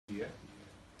Here.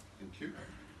 Thank you.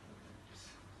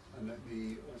 And let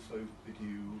me also bid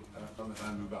you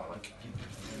Khatm-e-Nubuwwat.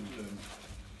 And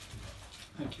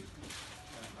thank you.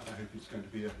 And I hope it's going to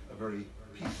be a very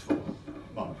peaceful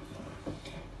month.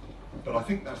 But I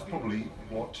think that's probably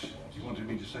what you wanted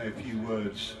me to say a few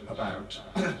words about,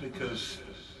 because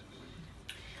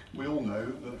we all know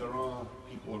that there are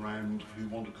people around who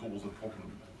want to cause a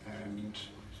problem, and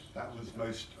that was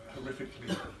most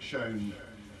horrifically shown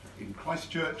in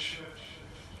Christchurch,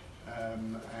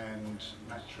 and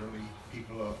naturally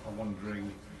people are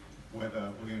wondering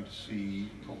whether we're going to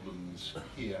see problems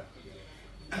here.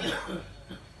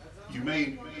 You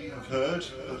may have heard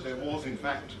that there was in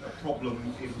fact a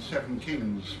problem in Seven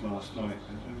Kings last night.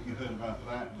 You heard about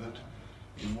that, that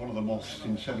in one of the mosques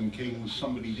in Seven Kings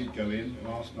somebody did go in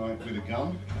last night with a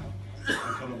gun and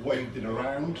kind of waved it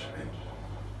around.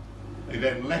 They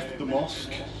then left the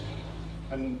mosque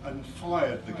and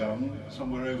fired the gun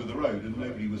somewhere over the road, and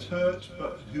nobody was hurt,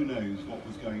 but who knows what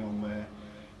was going on there.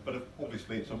 But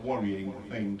obviously it's a worrying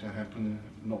thing to happen,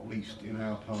 not least in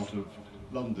our part of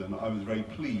London. I was very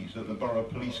pleased that the Borough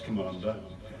Police Commander,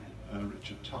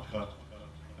 Richard Tucker,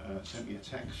 sent me a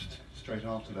text straight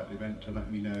after that event to let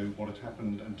me know what had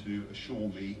happened and to assure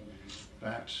me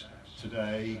that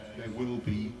today there will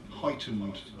be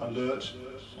heightened alert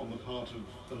on the part of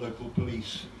the local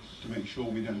police to make sure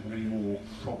we don't have any more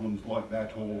problems like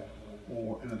that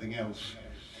or anything else.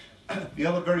 The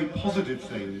other very positive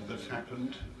thing that's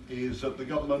happened is that the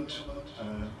government,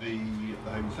 the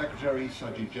Home Secretary,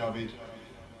 Sajid Javid,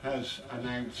 has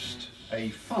announced a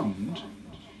fund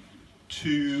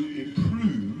to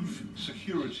improve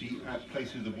security at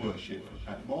places of worship,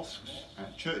 at mosques,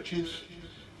 at churches,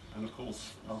 and of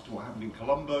course after what happened in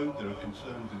Colombo there are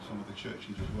concerns in some of the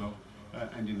churches as well,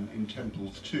 and in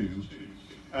temples too.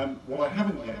 What I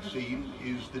haven't yet seen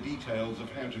is the details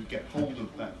of how to get hold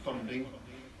of that funding,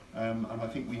 and I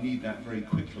think we need that very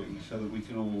quickly so that we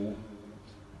can all,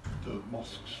 the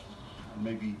mosques, and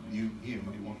maybe you here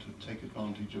may want to take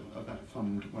advantage of that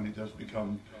fund when it does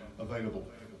become available.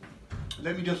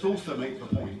 Let me just also make the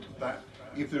point that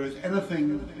if there is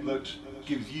anything that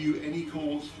gives you any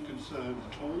cause for concern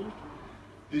at all,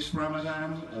 this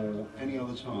Ramadan or any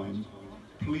other time,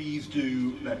 please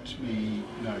do let me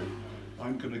know.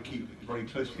 I'm going to keep very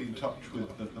closely in touch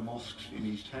with the mosques in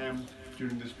East Ham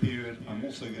during this period. I'm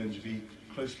also going to be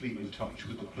closely in touch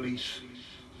with the police,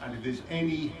 and if there's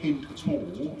any hint at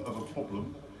all of a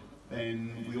problem,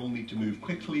 then we all need to move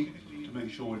quickly to make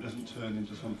sure it doesn't turn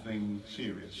into something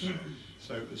serious.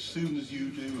 So as soon as you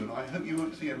do, and I hope you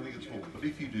won't see anything at all, but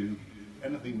if you do,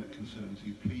 anything that concerns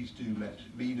you, please do let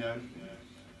me know,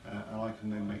 and I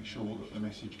can then make sure that the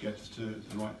message gets to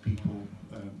the right people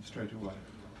straight away.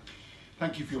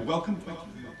 Thank you for your welcome, thank you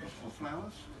for your beautiful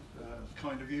flowers, it's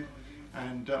kind of you,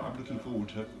 and I'm looking forward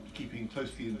to keeping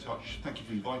closely in touch. Thank you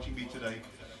for inviting me today,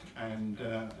 and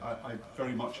I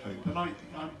very much hope, and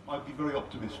I'd be very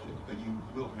optimistic that you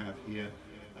will have here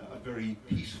a very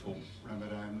peaceful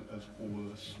Ramadan, as all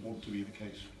of us want to be the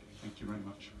case. Thank you very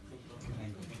much.